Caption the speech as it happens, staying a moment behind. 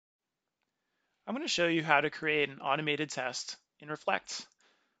I'm going to show you how to create an automated test in Reflect.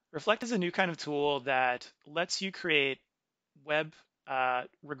 Reflect is a new kind of tool that lets you create web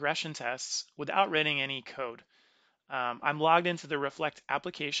regression tests without writing any code. I'm logged into the Reflect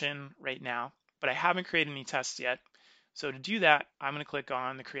application right now, but I haven't created any tests yet. So to do that, I'm going to click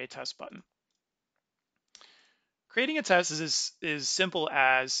on the Create Test button. Creating a test is as simple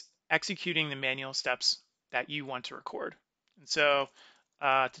as executing the manual steps that you want to record. And so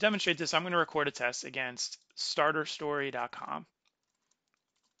to demonstrate this, I'm going to record a test against starterstory.com.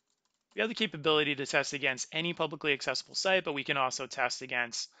 We have the capability to test against any publicly accessible site, but we can also test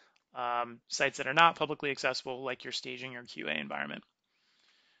against sites that are not publicly accessible, like your staging or QA environment.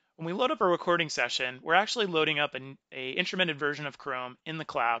 When we load up a recording session, we're actually loading up an instrumented version of Chrome in the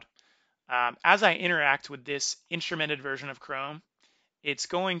cloud. As I interact with this instrumented version of Chrome, it's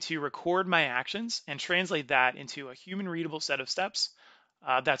going to record my actions and translate that into a human readable set of steps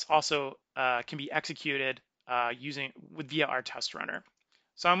that's also can be executed via our test runner.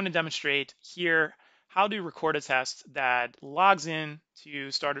 So I'm going to demonstrate here how to record a test that logs in to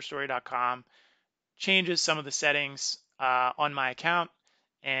starterstory.com, changes some of the settings on my account,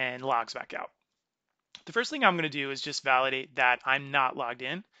 and logs back out. The first thing I'm going to do is just validate that I'm not logged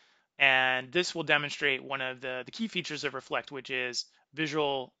in. And this will demonstrate one of the key features of Reflect, which is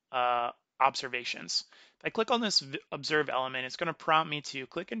visual observations. If I click on this observe element, it's going to prompt me to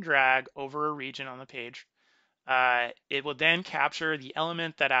click and drag over a region on the page. It will then capture the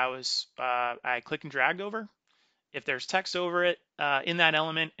element that I click and dragged over. If there's text over it in that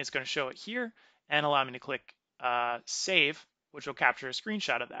element, it's going to show it here and allow me to click save, which will capture a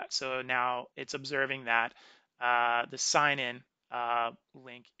screenshot of that. So now it's observing that the sign in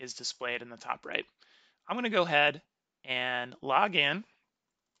link is displayed in the top right. I'm going to go ahead and log in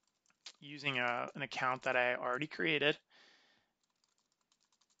using an account that I already created.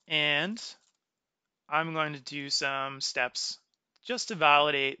 And I'm going to do some steps just to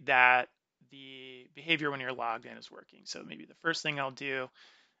validate that the behavior when you're logged in is working. So maybe the first thing I'll do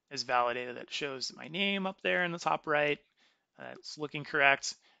is validate that it shows my name up there in the top right. It's looking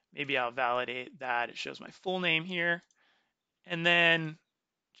correct. Maybe I'll validate that it shows my full name here. And then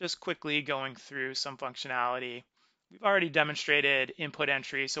just quickly going through some functionality. We've already demonstrated input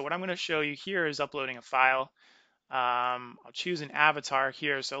entry. So what I'm going to show you here is uploading a file. I'll choose an avatar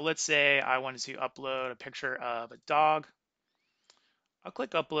here. So let's say I wanted to upload a picture of a dog. I'll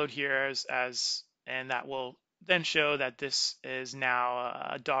click upload here and that will then show that this is now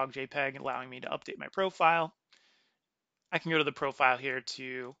a dog JPEG, allowing me to update my profile. I can go to the profile here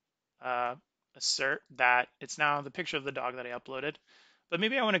to assert that it's now the picture of the dog that I uploaded. But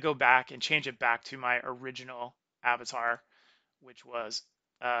maybe I want to go back and change it back to my original avatar, which was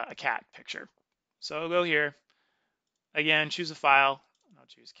a cat picture. So I'll go here, again, choose a file, and I'll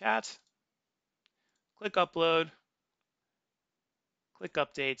choose cat, click upload, click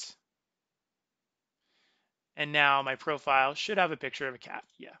update, and now my profile should have a picture of a cat.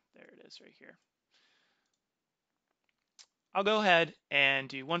 Yeah, there it is right here. I'll go ahead and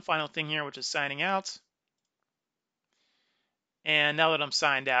do one final thing here, which is signing out. And now that I'm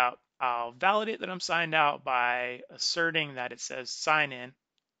signed out, I'll validate that I'm signed out by asserting that it says sign in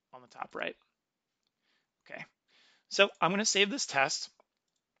on the top right. Okay, so I'm going to save this test.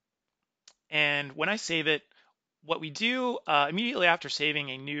 And when I save it, what we do immediately after saving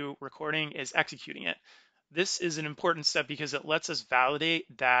a new recording is executing it. This is an important step because it lets us validate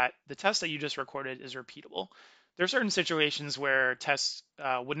that the test that you just recorded is repeatable. There are certain situations where tests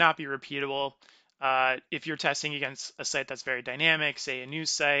would not be repeatable. If you're testing against a site that's very dynamic, say a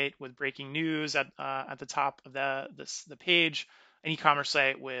news site with breaking news at the top of the page, an e-commerce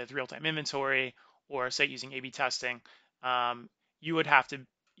site with real-time inventory, or a site using A/B testing, you would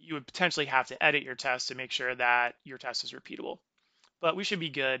potentially have to edit your test to make sure that your test is repeatable. But we should be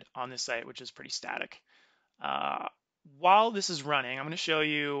good on this site, which is pretty static. While this is running, I'm going to show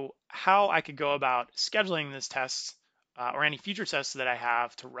you how I could go about scheduling this test or any future tests that I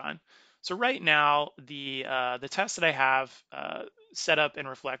have to run. So right now, the tests that I have set up in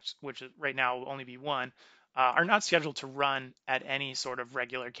Reflect, which right now will only be one, are not scheduled to run at any sort of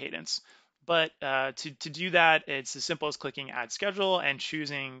regular cadence. But to do that, it's as simple as clicking Add Schedule and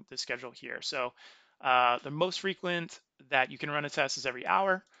choosing the schedule here. So the most frequent that you can run a test is every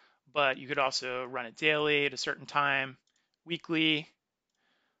hour, but you could also run it daily at a certain time, weekly,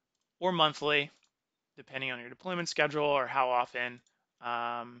 or monthly, depending on your deployment schedule or how often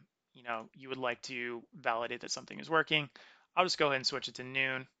you would like to validate that something is working. I'll just go ahead and switch it to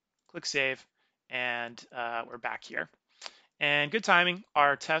noon, click save, and we're back here. And good timing,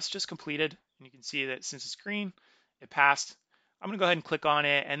 our test just completed, and you can see that since it's green, it passed. I'm going to go ahead and click on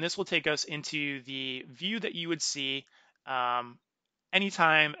it, and this will take us into the view that you would see um,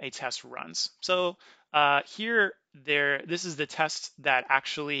 anytime a test runs. So this is the test that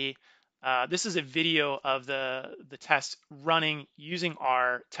actually, this is a video of the test running using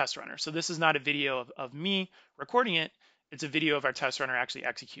our test runner. So this is not a video of me recording it. It's a video of our test runner actually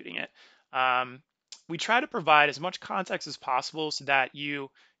executing it. We try to provide as much context as possible so that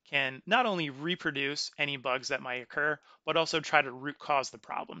you can not only reproduce any bugs that might occur, but also try to root cause the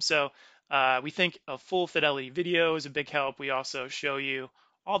problem. So we think a full fidelity video is a big help. We also show you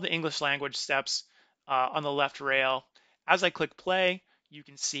all the English language steps on the left rail. As I click play, you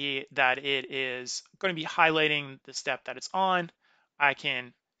can see that it is going to be highlighting the step that it's on. I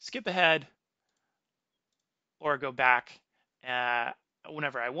can skip ahead or go back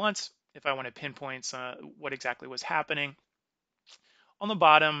whenever I want if I want to pinpoint what exactly was happening. On the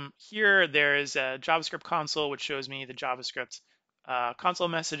bottom here, there is a JavaScript console, which shows me the JavaScript console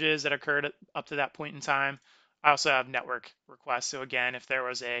messages that occurred up to that point in time. I also have network requests. So again, if there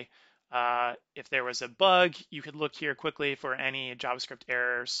was a bug, you could look here quickly for any JavaScript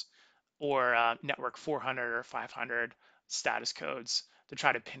errors or network 400 or 500 status codes to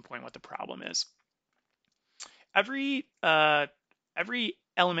try to pinpoint what the problem is. Every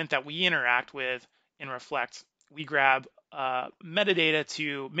element that we interact with in Reflect, we grab metadata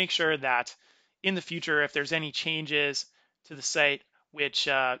to make sure that in the future, if there's any changes to the site, which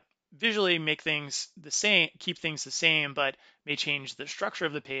visually make things the same, keep things the same, but may change the structure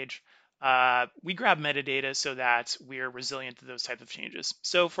of the page, we grab metadata so that we're resilient to those types of changes.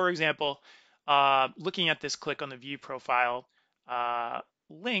 So for example, looking at this click on the view profile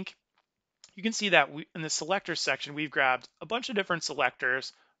link, you can see that in the selector section, we've grabbed a bunch of different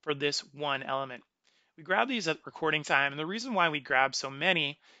selectors for this one element. We grab these at recording time, and the reason why we grab so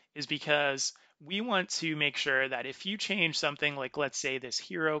many is because we want to make sure that if you change something like, let's say, this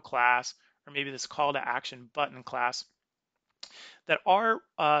hero class, or maybe this call to action button class, that our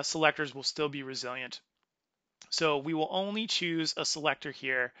selectors will still be resilient. So we will only choose a selector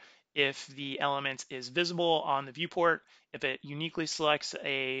here if the element is visible on the viewport, if it uniquely selects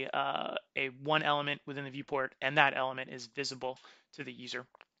a one element within the viewport, and that element is visible to the user.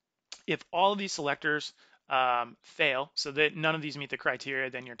 If all of these selectors fail, so that none of these meet the criteria,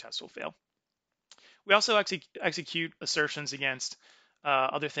 then your test will fail. We also execute assertions against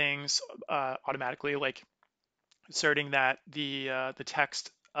other things automatically, like asserting that the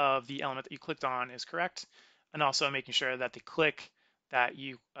text of the element that you clicked on is correct, and also making sure that the click that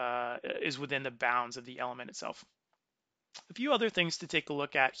you is within the bounds of the element itself. A few other things to take a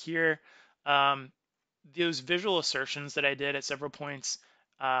look at here. Those visual assertions that I did at several points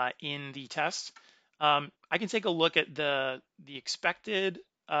in the test. I can take a look at the expected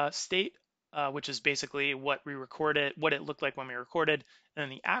state, which is basically what we recorded, what it looked like when we recorded, and then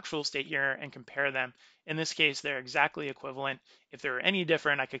the actual state here and compare them. In this case, they're exactly equivalent. If they were any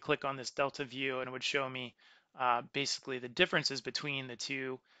different, I could click on this delta view and it would show me basically the differences between the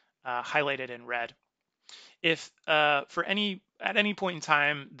two highlighted in red. If at any point in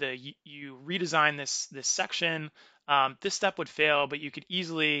time you redesign this section, this step would fail, but you could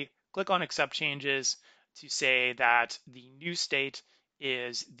easily click on accept changes to say that the new state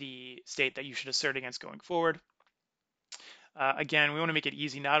is the state that you should assert against going forward. Again, we want to make it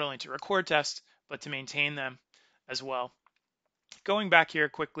easy not only to record tests, but to maintain them as well. Going back here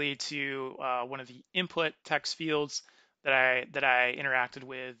quickly to one of the input text fields that I interacted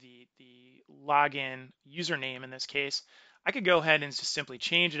with, the login username in this case, I could go ahead and just simply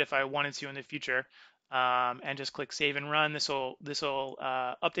change it if I wanted to in the future, and just click save and run. This will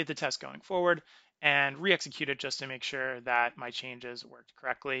update the test going forward and re-execute it just to make sure that my changes worked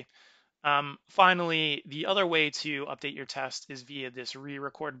correctly. Finally, the other way to update your test is via this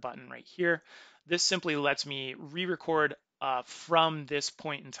re-record button right here. This simply lets me re-record from this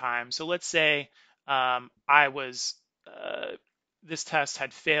point in time. So let's say this test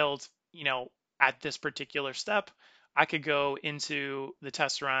had failed, at this particular step. I could go into the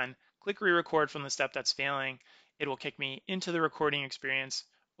test run, click re-record from the step that's failing. It will kick me into the recording experience.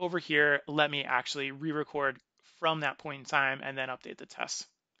 Over here, let me actually re-record from that point in time and then update the test.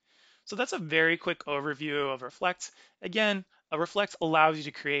 So that's a very quick overview of Reflect. Again, Reflect allows you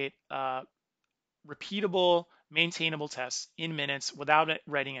to create repeatable, maintainable tests in minutes without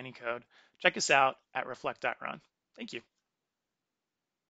writing any code. Check us out at reflect.run. Thank you.